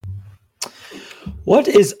What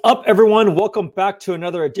is up, everyone? Welcome back to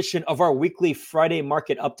another edition of our weekly Friday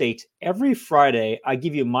market update. Every Friday, I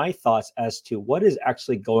give you my thoughts as to what is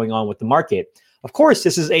actually going on with the market. Of course,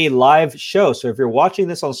 this is a live show, so if you're watching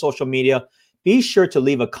this on social media, be sure to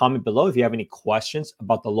leave a comment below if you have any questions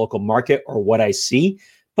about the local market or what I see.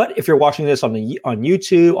 But if you're watching this on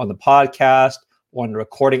YouTube, on the podcast, or on the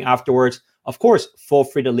recording afterwards, of course, feel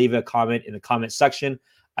free to leave a comment in the comment section.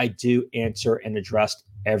 I do answer and address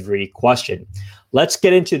every question. Let's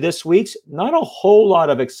get into this week's, not a whole lot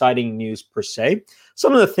of exciting news per se.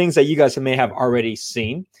 Some of the things that you guys may have already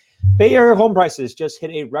seen. Bay Area home prices just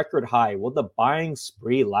hit a record high. Will the buying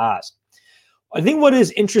spree last? I think what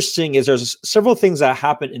is interesting is there's several things that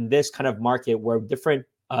happen in this kind of market where different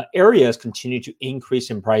areas continue to increase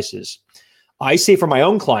in prices. I see for my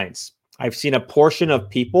own clients, I've seen a portion of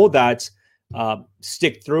people that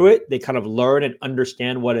stick through it. They kind of learn and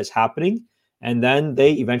understand what is happening, and then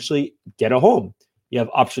they eventually get a home. You have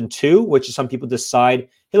option two, which is some people decide,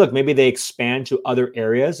 hey, look, maybe they expand to other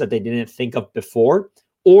areas that they didn't think of before,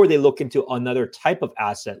 or they look into another type of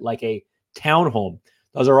asset like a townhome.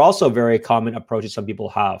 Those are also very common approaches some people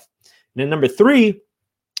have. And then number three,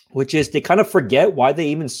 which is they kind of forget why they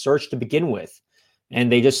even searched to begin with,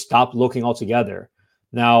 and they just stop looking altogether.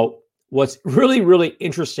 Now, what's really, really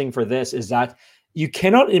interesting for this is that you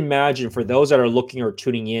cannot imagine, for those that are looking or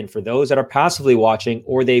tuning in, for those that are passively watching,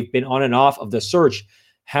 or they've been on and off of the search,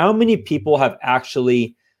 how many people have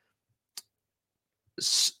actually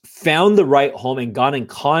found the right home and gone in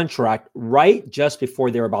contract right just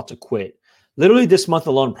before they're about to quit. Literally this month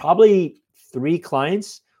alone, probably 3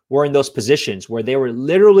 clients were in those positions where they were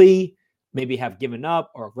literally maybe have given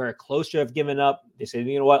up or very close to have given up. They said,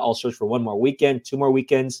 you know what, I'll search for one more weekend, 2 more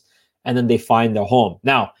weekends, and then they find their home.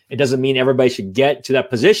 Now, it doesn't mean everybody should get to that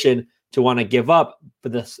position to want to give up,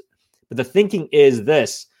 but the thinking is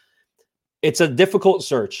this. It's a difficult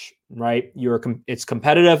search, right? It's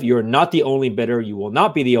competitive. You're not the only bidder. You will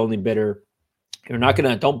not be the only bidder.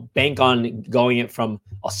 Don't bank on going it from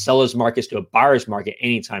a seller's market to a buyer's market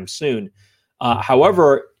anytime soon.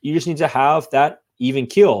 However, you just need to have that even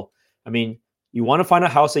keel. I mean, you want to find a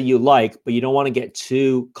house that you like, but you don't want to get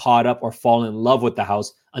too caught up or fall in love with the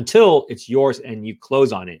house until it's yours and you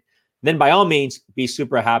close on it. Then by all means, be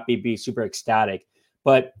super happy, be super ecstatic.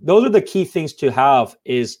 But those are the key things to have.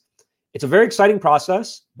 Is it's a very exciting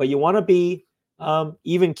process, but you want to be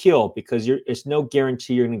even keel, because it's no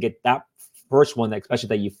guarantee you're going to get that first one, especially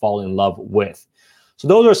that you fall in love with. So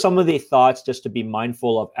those are some of the thoughts just to be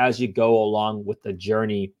mindful of as you go along with the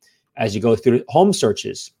journey, as you go through home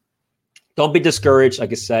searches. Don't be discouraged.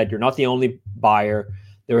 Like I said, you're not the only buyer.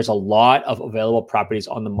 There is a lot of available properties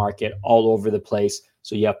on the market all over the place,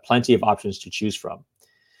 so you have plenty of options to choose from.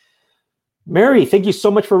 Mary, thank you so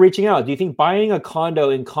much for reaching out. Do you think buying a condo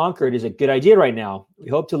in Concord is a good idea right now? We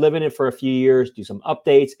hope to live in it for a few years, do some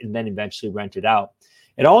updates, and then eventually rent it out.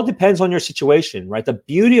 It all depends on your situation, right? The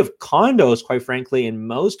beauty of condos, quite frankly, in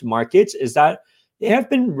most markets is that they have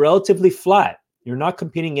been relatively flat. You're not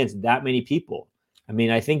competing against that many people. I mean,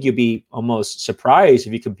 I think you'd be almost surprised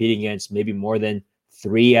if you compete against maybe more than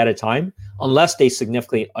 3 at a time, unless they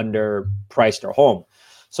significantly underpriced their home.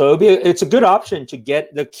 So it's a good option to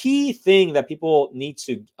get. The key thing that people need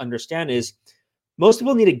to understand is most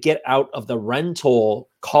people need to get out of the rental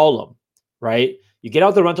column, right? You get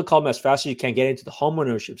out the rental column as fast as you can, get into the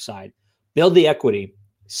homeownership side, build the equity,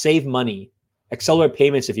 save money, accelerate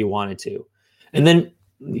payments if you wanted to. And then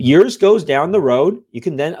years goes down the road, you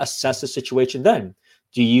can then assess the situation then.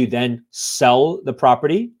 Do you then sell the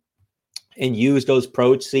property and use those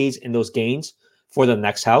proceeds and those gains for the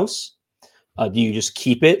next house? Do you just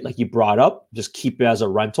keep it like you brought up, just keep it as a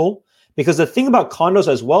rental? Because the thing about condos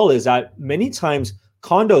as well is that many times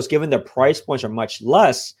condos, given their price points are much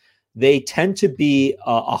less, they tend to be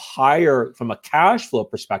a higher from a cash flow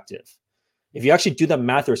perspective. If you actually do the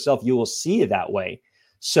math yourself, you will see it that way.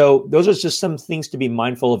 So those are just some things to be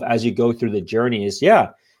mindful of as you go through the journey is,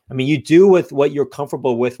 you do with what you're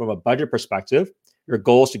comfortable with from a budget perspective. Your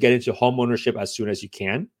goal is to get into home ownership as soon as you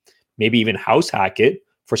can, maybe even house hack it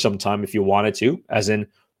for some time if you wanted to, as in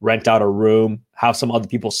rent out a room, have some other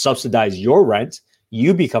people subsidize your rent,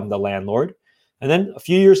 you become the landlord. And then a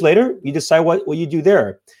few years later, you decide what you do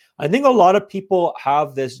there. I think a lot of people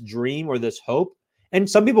have this dream or this hope, and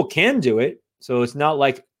some people can do it. So it's not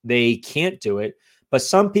like they can't do it. But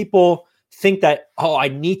some people think that, I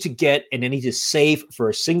need to get and I need to save for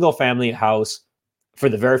a single family house for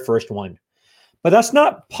the very first one. But that's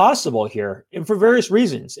not possible here. And for various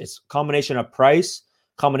reasons. It's a combination of price,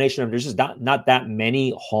 combination of there's just not that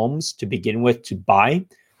many homes to begin with to buy.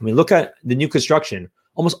 I mean, look at the new construction.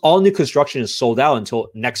 Almost all new construction is sold out until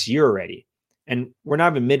next year already. and we're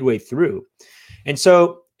not even midway through. And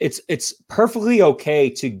so it's perfectly okay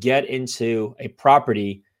to get into a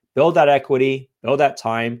property, build that equity, build that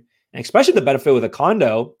time, and especially the benefit with a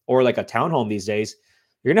condo or like a townhome these days,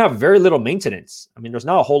 you're going to have very little maintenance. I mean, there's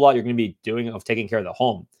not a whole lot you're going to be doing of taking care of the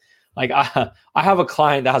home. Like I have a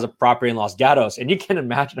client that has a property in Los Gatos, and you can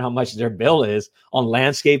imagine how much their bill is on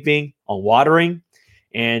landscaping, on watering.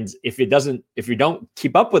 And if you don't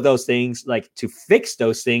keep up with those things, like to fix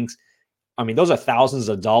those things, I mean, those are thousands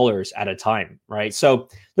of dollars at a time, right? So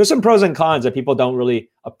there's some pros and cons that people don't really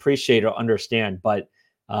appreciate or understand. But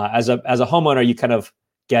as a homeowner, you kind of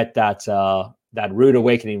get that rude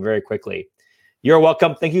awakening very quickly. You're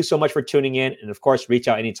welcome. Thank you so much for tuning in. And of course, reach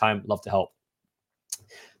out anytime. Love to help.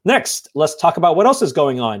 Next, let's talk about what else is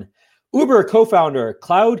going on. Uber co-founder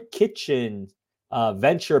Cloud Kitchen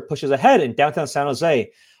venture pushes ahead in downtown San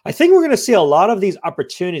Jose. I think we're going to see a lot of these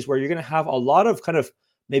opportunities where you're going to have a lot of kind of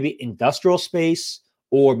maybe industrial space,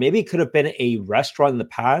 or maybe it could have been a restaurant in the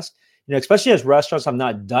past, especially as restaurants have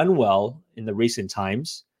not done well in the recent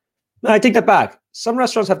times. No, I take that back. Some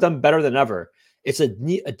restaurants have done better than ever. It's a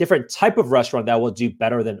different type of restaurant that will do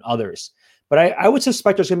better than others. But I would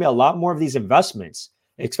suspect there's going to be a lot more of these investments,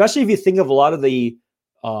 especially if you think of a lot of the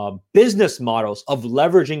business models of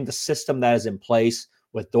leveraging the system that is in place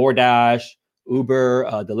with DoorDash,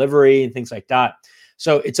 Uber, delivery, and things like that.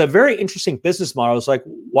 So it's a very interesting business model. It's like,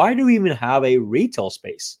 why do we even have a retail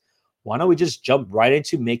space? Why don't we just jump right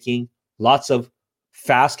into making lots of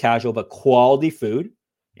fast casual but quality food,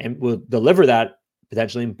 and we'll deliver that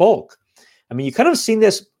potentially in bulk? I mean, you kind of seen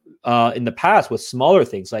this in the past with smaller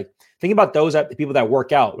things. Like think about the people that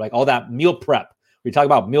work out, like all that meal prep. We talk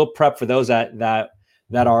about meal prep for those that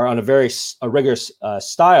are on a rigorous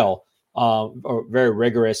style or very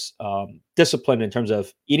rigorous discipline in terms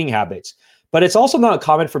of eating habits. But it's also not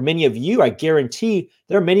common for many of you. I guarantee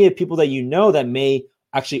there are many people that you know that may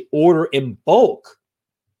actually order in bulk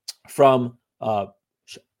from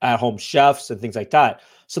at-home chefs and things like that.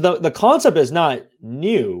 So the concept is not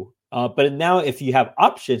new, but now if you have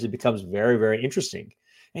options, it becomes very, very interesting.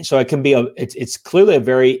 And so it can be it's clearly a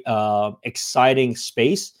very exciting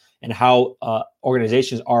space, and how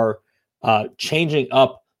organizations are changing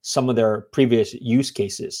up some of their previous use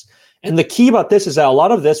cases. And the key about this is that a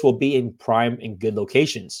lot of this will be in prime and good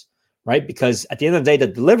locations, right? Because at the end of the day, the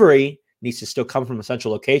delivery needs to still come from a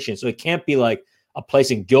central location. So it can't be like a place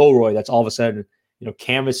in Gilroy that's all of a sudden,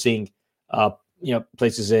 canvassing,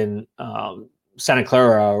 places in Santa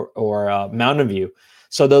Clara or Mountain View.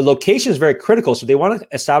 So the location is very critical. So they want to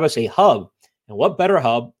establish a hub. And what better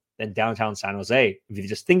hub than downtown San Jose, if you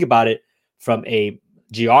just think about it from a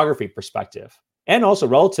geography perspective, and also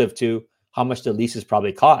relative to how much the leases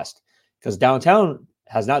probably cost, because downtown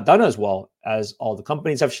has not done as well, as all the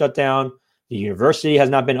companies have shut down. The university has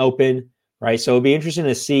not been open, right? So it'll be interesting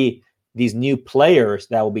to see these new players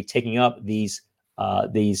that will be taking up these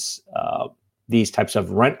types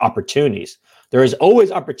of rent opportunities. There is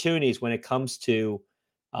always opportunities when it comes to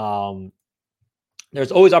any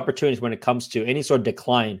sort of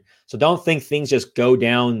decline. So don't think things just go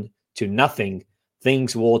down to nothing.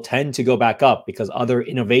 Things will tend to go back up because other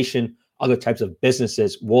innovation, other types of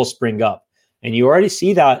businesses will spring up. And you already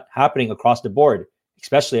see that happening across the board,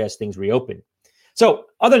 especially as things reopen. So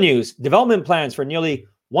other news, development plans for nearly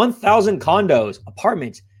 1,000 condos,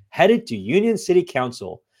 apartments headed to Union City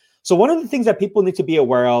Council. So one of the things that people need to be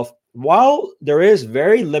aware of, while there is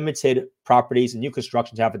very limited properties and new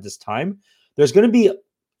construction to have at this time, there's going to be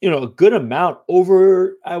a good amount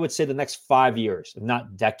over, I would say, the next 5 years, if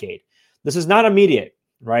not decade. This is not immediate,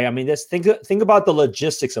 right? I mean, think about the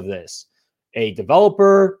logistics of this. A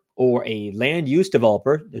developer or a land use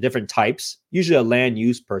developer, the different types, usually a land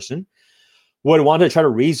use person, would want to try to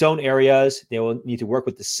rezone areas. They will need to work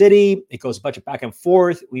with the city. It goes a bunch of back and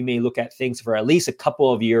forth. We may look at things for at least a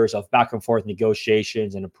couple of years of back and forth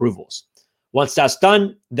negotiations and approvals. Once that's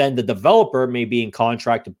done, then the developer may be in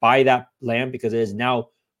contract to buy that land because it is now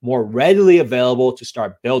more readily available to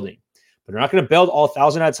start building. But they're not going to build all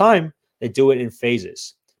 1,000 at a time. They do it in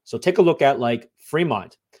phases. So take a look at like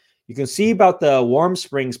Fremont. You can see about the Warm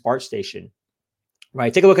Springs BART station,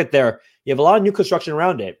 right? Take a look at there. You have a lot of new construction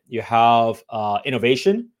around it. You have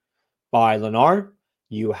Innovation by Lennar.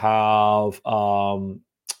 You have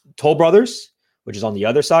Toll Brothers, which is on the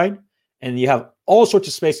other side. And you have all sorts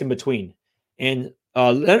of space in between. And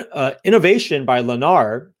Innovation by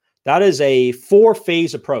Lennar, that is a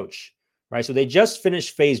 4-phase approach, right? So they just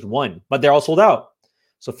finished phase 1, but they're all sold out.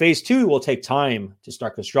 So phase 2 will take time to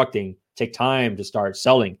start constructing, take time to start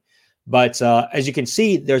selling. But as you can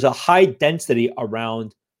see, there's a high density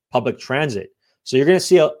around public transit. So you're going to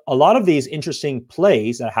see a lot of these interesting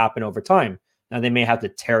plays that happen over time. Now they may have to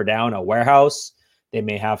tear down a warehouse. There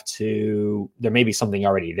may be something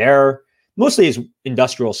already there. Mostly is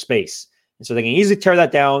industrial space. And so they can easily tear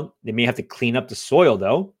that down. They may have to clean up the soil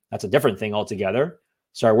though. That's a different thing altogether.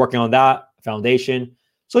 Start working on that foundation.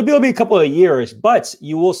 So it'll be a couple of years, but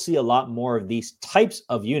you will see a lot more of these types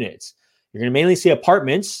of units. You're going to mainly see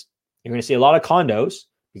apartments. You're going to see a lot of condos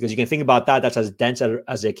because you can think about that. That's as dense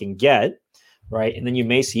as it can get, right? And then you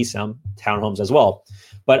may see some townhomes as well.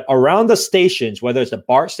 But around the stations, whether it's the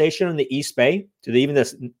BART station in the East Bay to even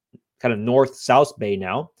this kind of north-south bay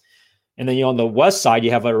now, and then on the west side,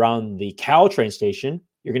 you have around the Caltrain station,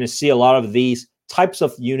 you're going to see a lot of these types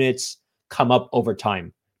of units come up over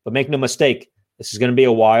time. But make no mistake, this is going to be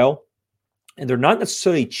a while, and they're not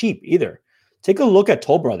necessarily cheap either. Take a look at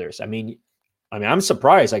Toll Brothers. I mean, I'm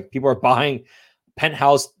surprised. Like people are buying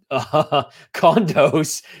penthouse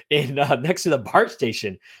condos in next to the BART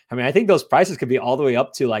station. I mean, I think those prices could be all the way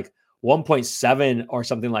up to like 1.7 or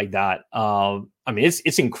something like that. I mean,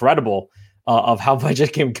 it's incredible of how much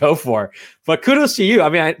it can go for. But kudos to you. I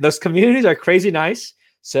mean, those communities are crazy nice.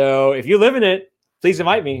 So if you live in it, please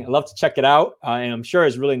invite me. I'd love to check it out. And I'm sure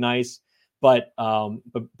it's really nice. But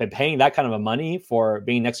paying that kind of a money for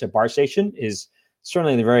being next to a BART station is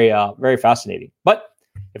certainly very, very fascinating. But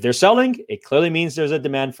if they're selling, it clearly means there's a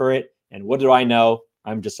demand for it. And what do I know?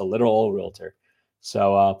 I'm just a literal old realtor.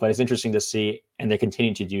 So, but it's interesting to see, and they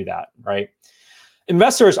continue to do that, right?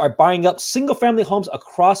 Investors are buying up single-family homes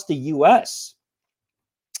across the U.S.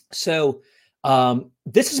 So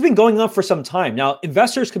this has been going on for some time. Now,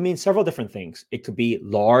 investors can mean several different things. It could be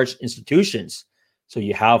large institutions. So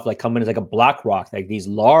you have like companies like a BlackRock, like these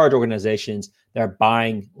large organizations that are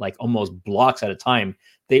buying like almost blocks at a time.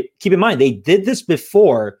 They keep in mind, they did this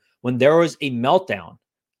before when there was a meltdown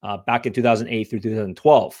back in 2008 through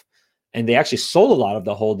 2012. And they actually sold a lot of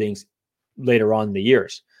the holdings later on in the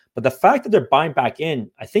years. But the fact that they're buying back in,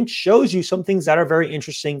 I think shows you some things that are very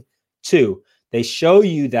interesting too. They show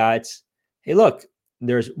you that, hey, look,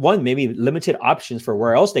 there's one, maybe limited options for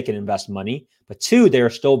where else they can invest money, but two, they're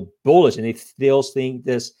still bullish and they still think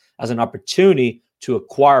this as an opportunity to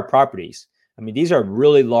acquire properties. I mean, these are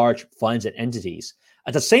really large funds and entities.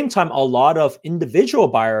 At the same time, a lot of individual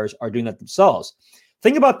buyers are doing that themselves.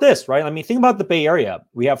 Think about this, right? I mean, think about the Bay Area.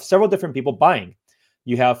 We have several different people buying.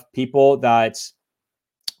 You have people that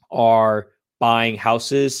are buying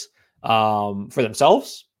houses for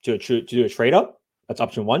themselves to do a trade up. That's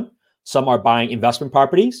option one. Some are buying investment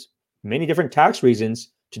properties, many different tax reasons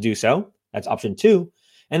to do so. That's option two.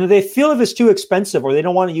 And if they feel if it's too expensive or they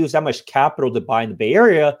don't want to use that much capital to buy in the Bay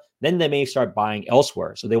Area, then they may start buying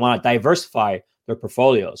elsewhere. So they want to diversify their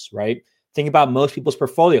portfolios, right? Think about most people's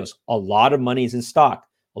portfolios. A lot of money is in stock.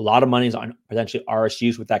 A lot of money is on potentially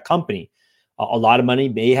RSUs with that company. A lot of money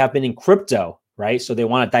may have been in crypto, right? So they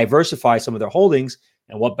want to diversify some of their holdings.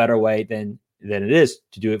 And what better way than it is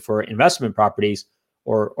to do it for investment properties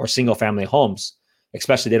or single family homes,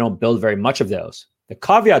 especially they don't build very much of those. The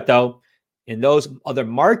caveat though, in those other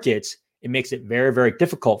markets, it makes it very, very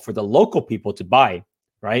difficult for the local people to buy,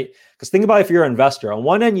 right? Because think about if you're an investor, on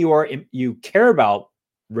one end, you care about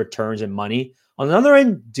returns and money. On the other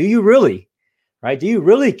end, do you really, right? Do you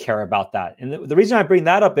really care about that? And the reason I bring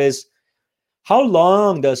that up is how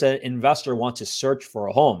long does an investor want to search for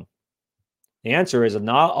a home? The answer is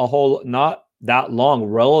not that long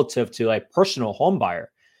relative to a personal home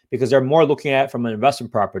buyer, because they're more looking at it from an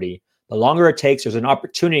investment property. The longer it takes, there's an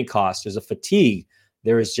opportunity cost, there's a fatigue,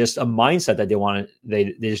 there is just a mindset that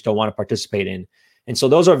they just don't want to participate in. And so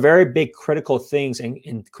those are very big critical things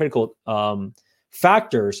and critical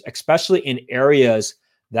factors, especially in areas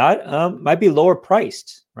that might be lower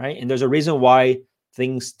priced, right? And there's a reason why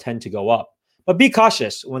things tend to go up. But be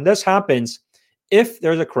cautious when this happens. If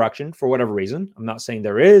there's a correction for whatever reason, I'm not saying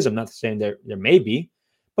there is, I'm not saying there may be,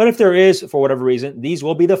 but if there is for whatever reason, these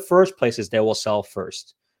will be the first places they will sell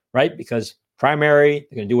first, right? Because primary,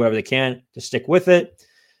 they're going to do whatever they can to stick with it.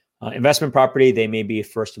 Investment property, they may be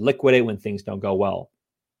first to liquidate when things don't go well.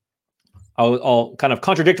 I'll kind of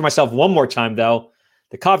contradict myself one more time though.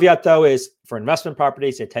 The caveat though is for investment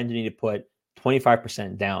properties, they tend to need to put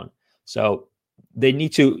 25% down. So they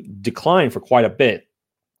need to decline for quite a bit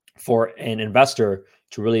for an investor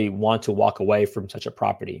to really want to walk away from such a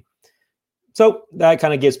property. So that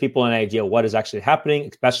kind of gives people an idea of what is actually happening,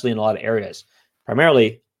 especially in a lot of areas,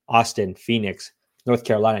 primarily Austin, Phoenix, North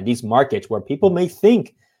Carolina, these markets where people may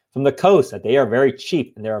think from the coast that they are very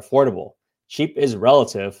cheap and they're affordable. Cheap is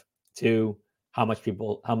relative to how much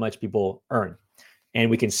people earn. And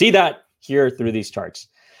we can see that here through these charts.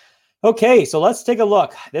 Okay, so let's take a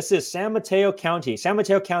look. This is San Mateo County. San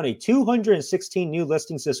Mateo County, 216 new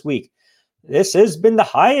listings this week. This has been the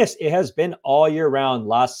highest it has been all year round,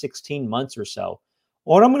 last 16 months or so.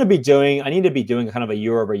 What I'm going to be doing, I need to be doing kind of a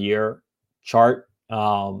year over year chart,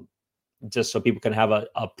 just so people can have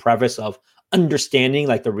a preface of understanding.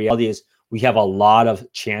 Like the reality is we have a lot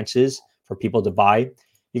of chances for people to buy.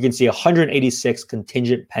 You can see 186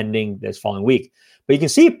 contingent pending this following week. But you can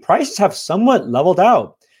see prices have somewhat leveled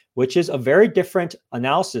out, which is a very different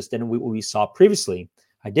analysis than what we saw previously.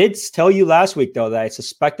 I did tell you last week, though, that I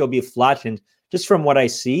suspect it'll be flattened just from what I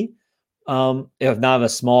see, if not a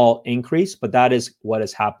small increase, but that is what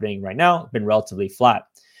is happening right now. It's been relatively flat.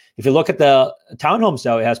 If you look at the townhomes,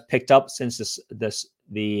 though, it has picked up since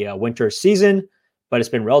the winter season, but it's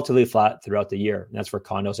been relatively flat throughout the year. And that's for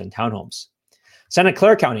condos and townhomes. Santa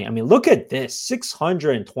Clara County, I mean, look at this,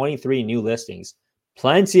 623 new listings,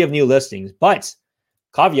 plenty of new listings, but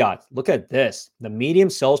caveat, look at this. The median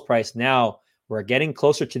sales price now, we're getting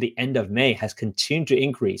closer to the end of May, has continued to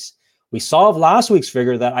increase. We saw last week's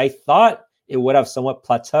figure that I thought it would have somewhat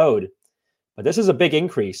plateaued, but this is a big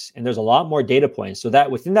increase, and there's a lot more data points. So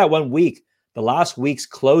that within that 1 week, the last week's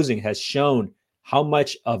closing has shown how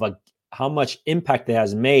much impact it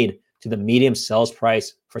has made to the median sales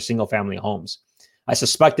price for single-family homes. I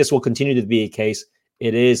suspect this will continue to be a case.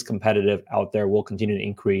 It is competitive out there, will continue to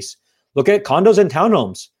increase. Look at condos and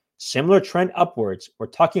townhomes, similar trend upwards. We're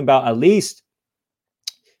talking about at least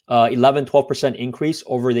 11, 12% increase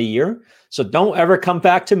over the year. So don't ever come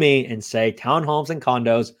back to me and say townhomes and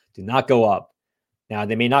condos do not go up. Now,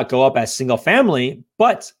 they may not go up as single family,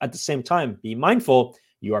 but at the same time, be mindful,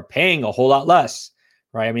 you are paying a whole lot less,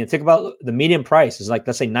 right? I mean, think about the median price is like,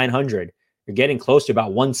 let's say 900. You're getting close to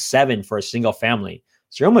about 1.7 for a single family.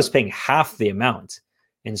 So you're almost paying half the amount.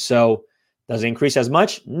 And so does it increase as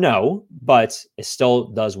much? No, but it still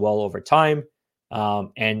does well over time.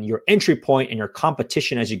 And your entry point and your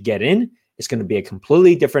competition as you get in is going to be a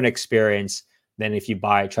completely different experience than if you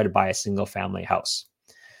try to buy a single family house.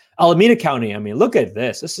 Alameda County, I mean, look at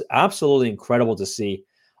this. This is absolutely incredible to see.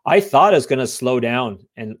 I thought it was going to slow down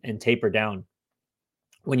and taper down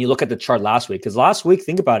when you look at the chart last week. Because last week,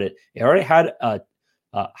 think about it, it already had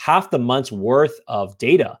half the month's worth of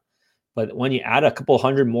data. But when you add a couple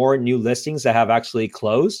hundred more new listings that have actually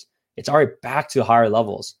closed, it's already back to higher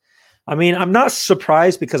levels. I mean, I'm not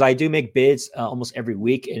surprised because I do make bids almost every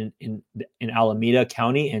week in Alameda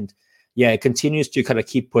County. And yeah, it continues to kind of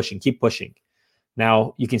keep pushing.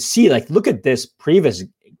 Now, you can see, like, look at this previous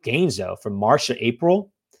gains, though, from March to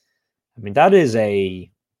April. I mean, that is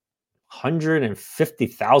a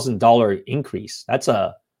 $150,000 increase. That's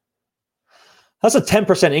a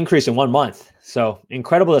 10% increase in 1 month. So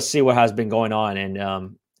incredible to see what has been going on.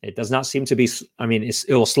 And it does not seem to be, I mean, it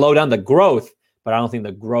will slow down the growth, but I don't think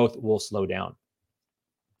the growth will slow down.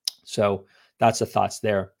 So that's the thoughts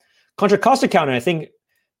there. Contra Costa County, I think,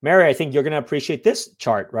 Mary, I think you're going to appreciate this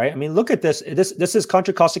chart, right? I mean, look at this. This is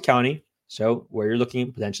Contra Costa County. So where you're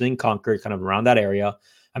looking potentially in Concord, kind of around that area.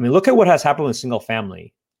 I mean, look at what has happened with single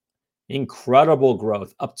family. Incredible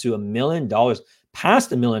growth, up to $1 million, past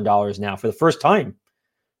 $1 million now for the first time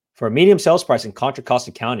for a medium sales price in Contra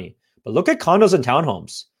Costa County. But look at condos and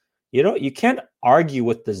townhomes. You can't argue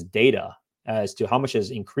with this data as to how much has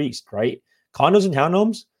increased, right? Condos and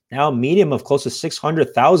townhomes, now a medium of close to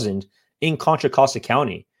 600,000 in Contra Costa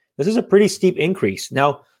County. This is a pretty steep increase.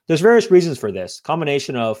 Now, there's various reasons for this.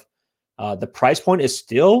 Combination of the price point is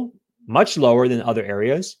still much lower than other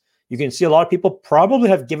areas. You can see a lot of people probably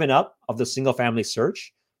have given up of the single family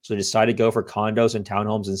search, so decided to go for condos and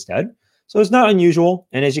townhomes instead. So it's not unusual.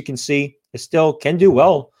 And as you can see, it still can do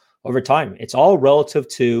well over time. It's all relative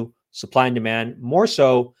to supply and demand. More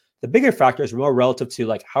so, the bigger factor is more relative to,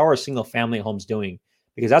 like, how are single family homes doing?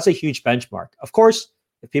 Because that's a huge benchmark. Of course,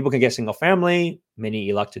 if people can get single family, many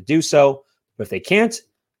elect to do so. But if they can't,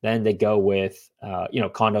 then they go with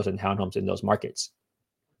condos and townhomes in those markets.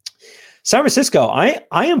 San Francisco, I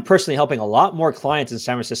am personally helping a lot more clients in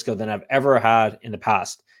San Francisco than I've ever had in the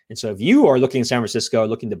past. And so if you are looking in San Francisco,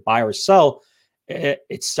 looking to buy or sell,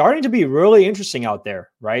 it's starting to be really interesting out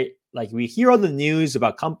there, right? Like, we hear all the news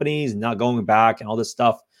about companies not going back and all this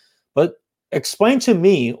stuff. But explain to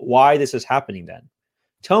me why this is happening then.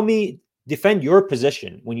 Tell me, defend your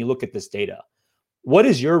position when you look at this data. What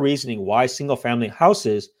is your reasoning why single family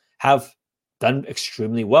houses have done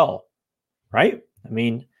extremely well, right? I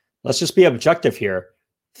mean, let's just be objective here.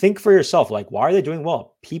 Think for yourself, like, why are they doing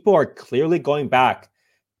well? People are clearly going back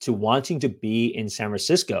to wanting to be in San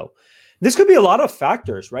Francisco. This could be a lot of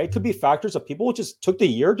factors, right? It could be factors of people who just took the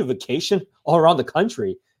year to vacation all around the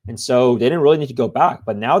country. And so they didn't really need to go back.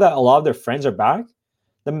 But now that a lot of their friends are back,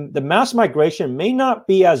 the mass migration may not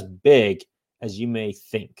be as big as you may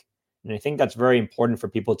think. And I think that's very important for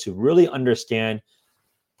people to really understand,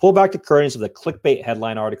 pull back the curtains of the clickbait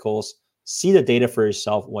headline articles, see the data for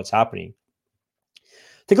yourself, what's happening.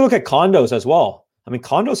 Take a look at condos as well. I mean,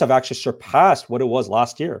 condos have actually surpassed what it was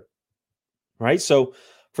last year, right? So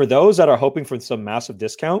for those that are hoping for some massive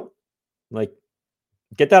discount, like,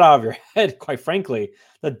 get that out of your head, quite frankly.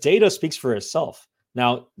 The data speaks for itself.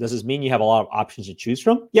 Now, does this mean you have a lot of options to choose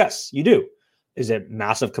from? Yes, you do. Is it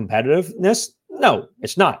massive competitiveness? No,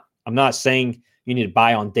 it's not. I'm not saying you need to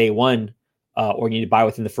buy on day one or you need to buy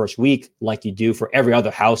within the first week like you do for every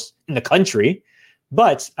other house in the country.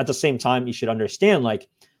 But at the same time, you should understand, like,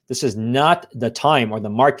 this is not the time or the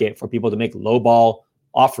market for people to make lowball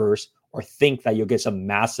offers or think that you'll get some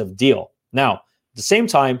massive deal. Now, at the same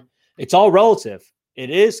time, it's all relative. It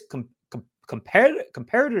is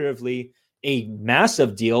comparatively a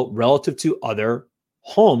massive deal relative to other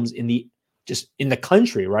homes in the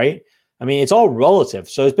country, right? I mean, it's all relative.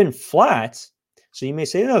 So it's been flat. So you may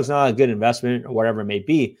say, no, it's not a good investment or whatever it may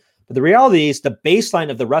be. But the reality is the baseline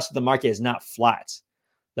of the rest of the market is not flat.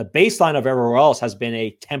 The baseline of everywhere else has been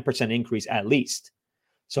a 10% increase at least.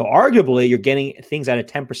 So arguably, you're getting things at a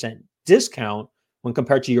 10% discount when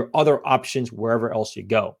compared to your other options wherever else you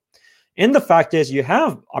go. And the fact is, you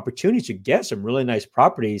have opportunity to get some really nice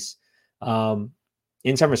properties in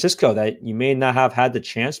San Francisco that you may not have had the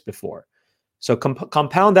chance before. So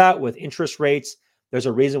compound that with interest rates. There's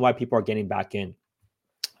a reason why people are getting back in.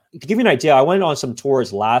 To give you an idea, I went on some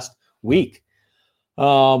tours last week.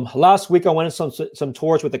 Last week, I went on some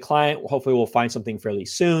tours with a client. Hopefully, we'll find something fairly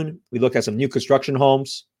soon. We looked at some new construction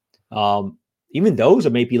homes. Even those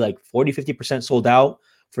are maybe like 40, 50% sold out.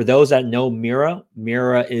 For those that know Mira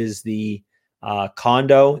is the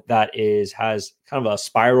condo that has kind of a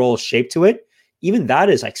spiral shape to it. Even that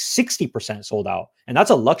is like 60% sold out. And that's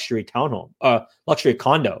a luxury townhome, luxury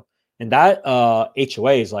condo. And that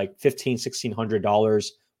HOA is like $1,500, $1,600,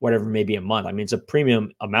 whatever it may be a month. I mean, it's a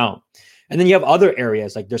premium amount. And then you have other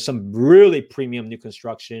areas, like there's some really premium new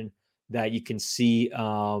construction that you can see.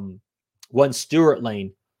 One Stewart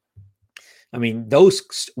Lane. I mean, those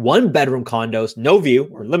 1-bedroom condos, no view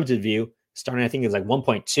or limited view, starting I think is like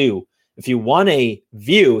 1.2. If you want a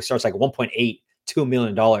view, it starts like 1.8, $2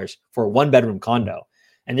 million for a 1-bedroom condo.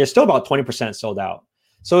 And they're still about 20% sold out.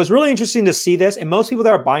 So it's really interesting to see this. And most people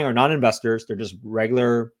that are buying are non-investors. They're just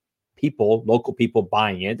regular people, local people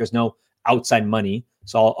buying it. There's no outside money.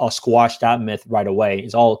 So I'll squash that myth right away.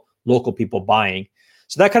 It's all local people buying.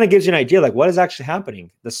 So that kind of gives you an idea, like what is actually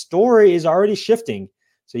happening. The story is already shifting.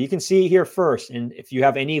 So you can see here first. And if you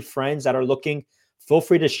have any friends that are looking, feel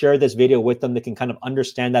free to share this video with them. They can kind of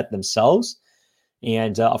understand that themselves.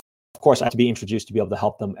 And of course, I have to be introduced to be able to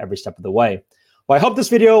help them every step of the way. Well, I hope this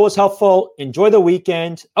video was helpful. Enjoy the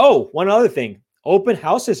weekend. Oh, one other thing. Open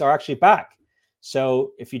houses are actually back.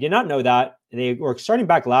 So if you did not know that, they were starting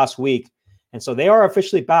back last week. And so they are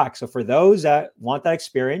officially back. So for those that want that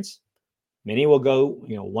experience, many will go,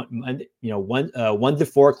 1 to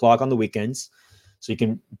 4 o'clock on the weekends. So you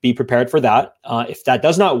can be prepared for that. If that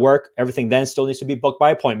does not work, everything then still needs to be booked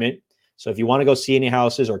by appointment. So if you want to go see any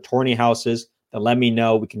houses or tour any houses, then let me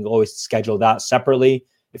know. We can always schedule that separately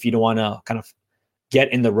if you don't want to kind of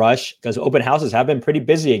get in the rush, because open houses have been pretty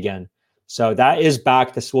busy again. So that is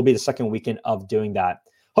back. This will be the second weekend of doing that.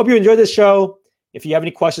 Hope you enjoyed this show. If you have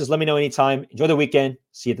any questions, let me know anytime. Enjoy the weekend.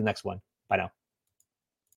 See you at the next one. Bye now.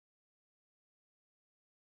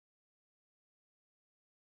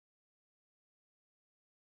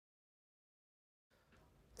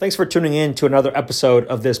 Thanks for tuning in to another episode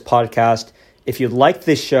of this podcast. If you like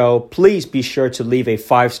this show, please be sure to leave a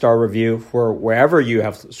 5-star review for wherever you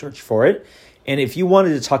have searched for it. And if you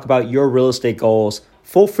wanted to talk about your real estate goals,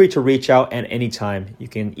 feel free to reach out at any time. You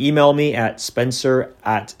can email me at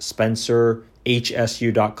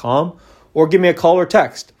spencer@spencerhsu.com or give me a call or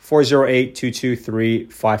text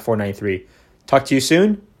 408-223-5493. Talk to you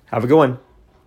soon. Have a good one.